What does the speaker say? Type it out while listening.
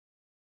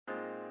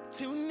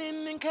Tune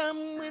in and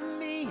come with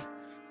me.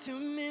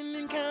 Tune in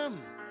and come.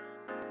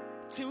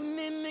 Tune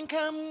in and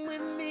come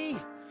with me.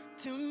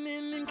 Tune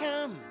in and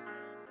come.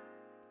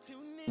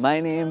 My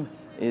name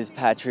is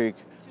Patrick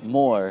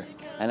Moore,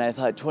 and I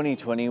thought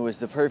 2020 was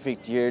the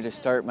perfect year to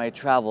start my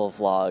travel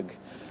vlog.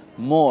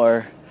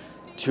 More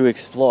to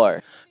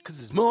explore. 'Cause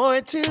there's more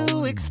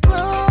to explore.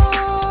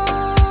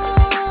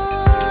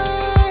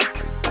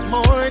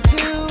 More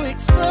to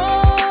explore.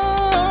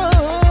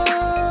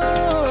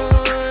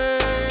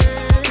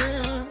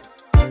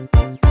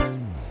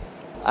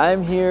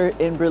 I'm here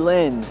in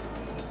Berlin,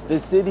 the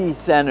city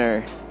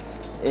center,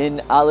 in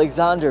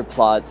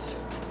Alexanderplatz.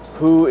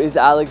 Who is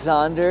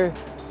Alexander?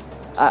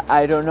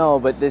 I don't know,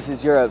 but this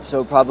is Europe,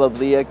 so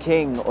probably a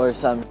king or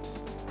some.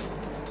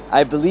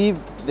 I believe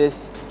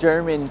this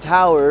German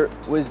tower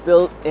was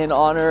built in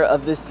honor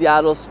of the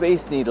Seattle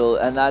Space Needle,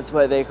 and that's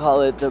why they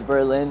call it the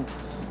Berlin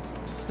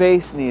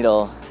Space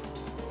Needle.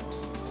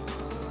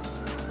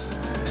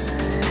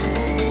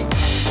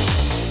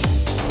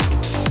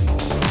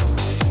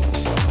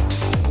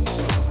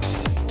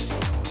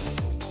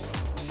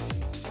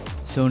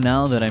 So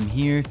now that I'm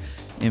here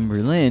in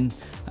Berlin,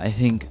 I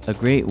think a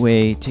great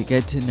way to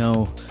get to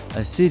know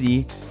a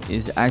city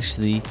is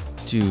actually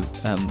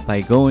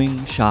by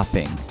going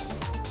shopping.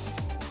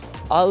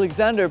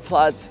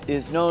 Alexanderplatz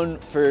is known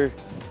for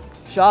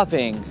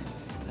shopping.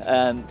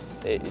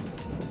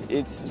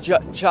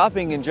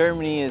 Shopping in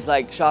Germany is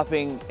like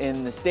shopping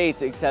in the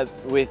States, except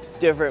with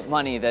different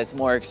money that's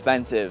more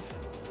expensive.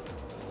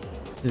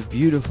 The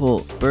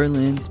beautiful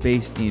Berlin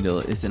Space Needle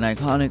is an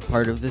iconic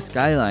part of the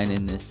skyline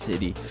in this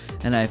city,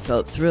 and I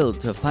felt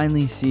thrilled to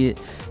finally see it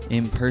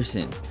in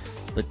person.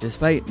 But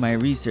despite my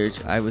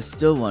research, I was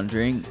still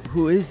wondering,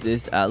 who is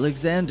this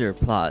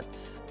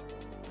Alexanderplatz?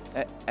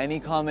 Any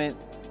comment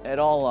at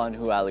all on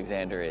who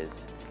Alexander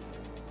is?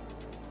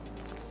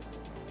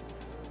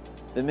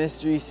 The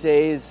mystery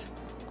stays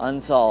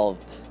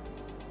unsolved.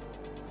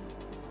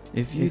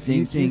 If you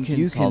think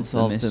you can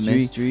solve the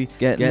mystery,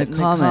 get in the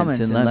comments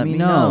and let me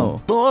know.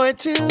 More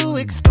to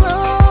explore.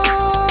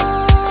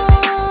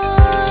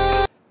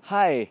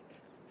 Hi,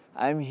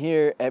 I'm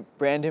here at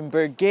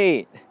Brandenburg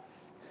Gate,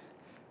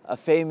 a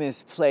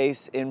famous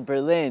place in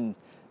Berlin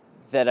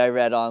that I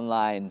read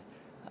online.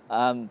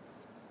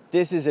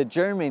 This is a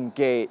German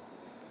gate.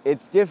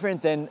 It's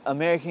different than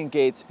American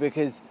gates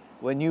because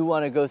when you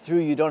want to go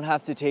through, you don't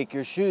have to take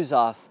your shoes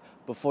off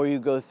before you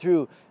go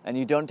through, and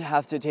you don't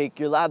have to take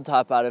your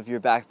laptop out of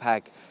your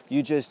backpack.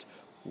 You just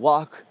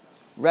walk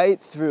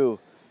right through,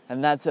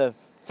 and that's a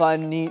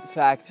fun, neat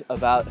fact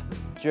about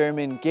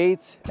German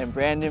gates and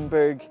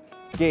Brandenburg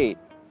Gate.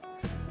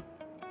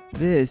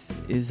 This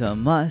is a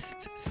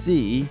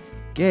must-see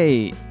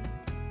gate.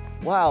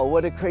 Wow,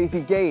 what a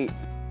crazy gate.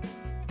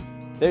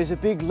 There's a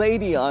big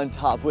lady on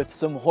top with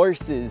some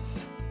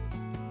horses.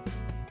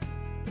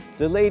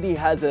 The lady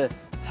has a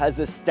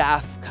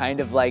staff kind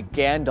of like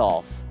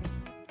Gandalf.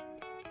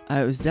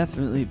 I was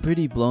definitely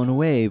pretty blown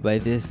away by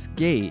this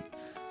gate.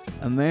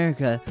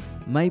 America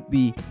might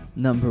be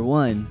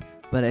 #1,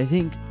 but I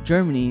think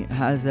Germany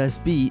has us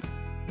beat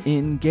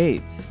in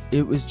gates.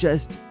 It was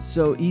just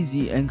so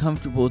easy and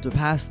comfortable to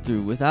pass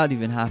through without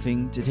even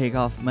having to take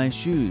off my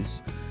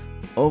shoes.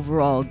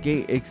 Overall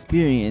gate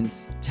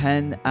experience,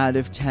 10 out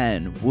of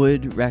 10,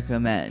 would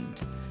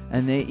recommend.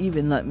 And they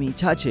even let me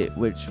touch it,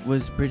 which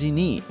was pretty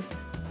neat.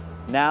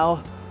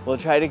 Now, we'll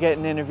try to get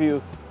an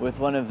interview with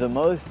one of the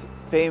most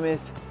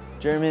famous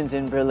Germans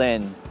in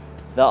Berlin,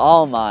 the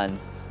Allmann.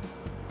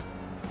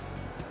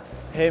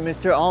 Hey,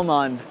 Mr.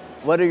 Allmann,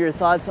 what are your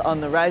thoughts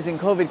on the rising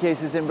COVID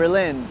cases in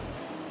Berlin?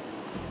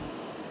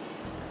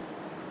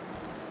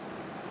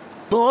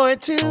 More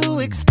to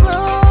explore.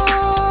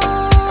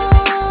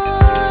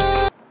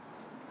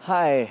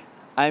 Hi,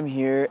 I'm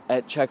here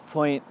at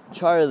Checkpoint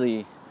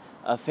Charlie,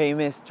 a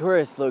famous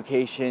tourist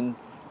location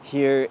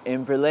here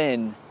in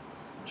Berlin.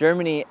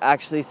 Germany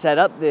actually set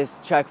up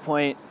this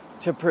checkpoint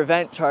to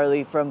prevent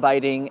Charlie from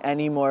biting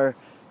any more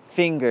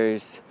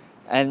fingers.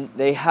 And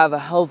they have a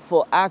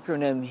helpful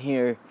acronym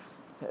here,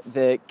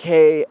 the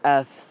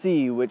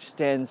KFC, which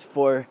stands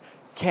for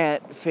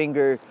Can't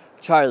Finger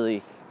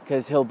Charlie,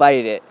 because he'll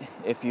bite it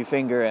if you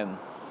finger him.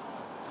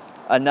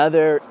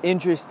 Another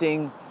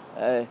interesting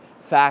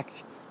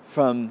fact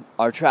from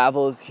our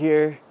travels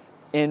here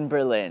in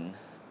Berlin.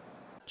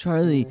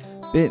 Charlie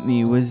bit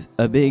me was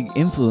a big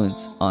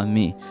influence on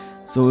me.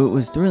 So it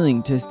was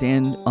thrilling to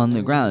stand on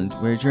the ground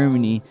where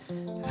Germany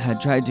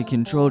had tried to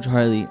control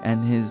Charlie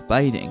and his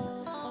biting.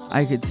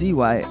 I could see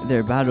why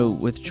their battle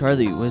with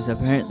Charlie was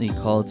apparently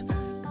called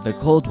the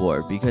Cold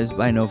War, because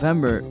by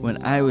November,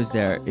 when I was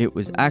there, it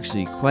was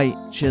actually quite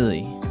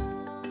chilly.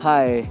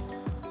 Hi,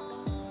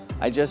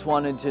 I just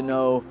wanted to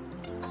know,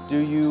 do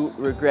you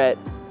regret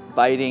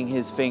biting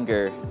his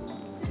finger?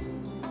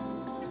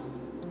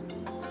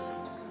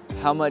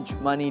 How much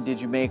money did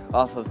you make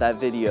off of that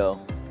video?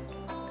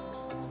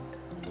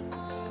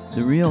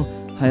 The real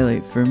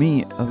highlight for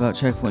me about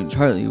Checkpoint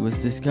Charlie was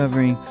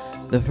discovering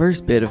the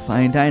first bit of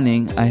fine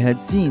dining I had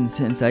seen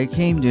since I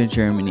came to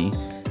Germany,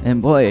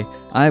 and boy,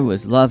 I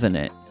was loving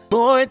it.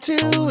 more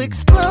to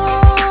explore.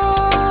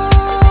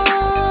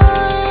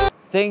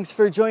 Thanks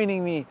for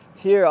joining me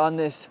here on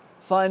this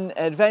fun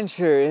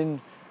adventure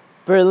in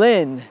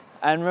Berlin.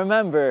 And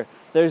remember,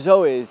 there's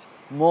always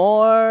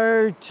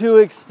more to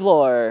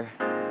explore.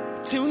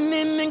 Tune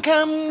in and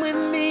come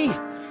with me.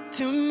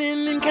 Tune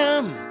in and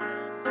come.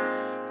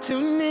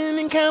 Tune in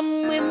and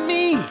come with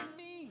me.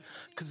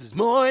 'Cause there's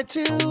more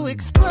to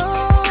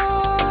explore.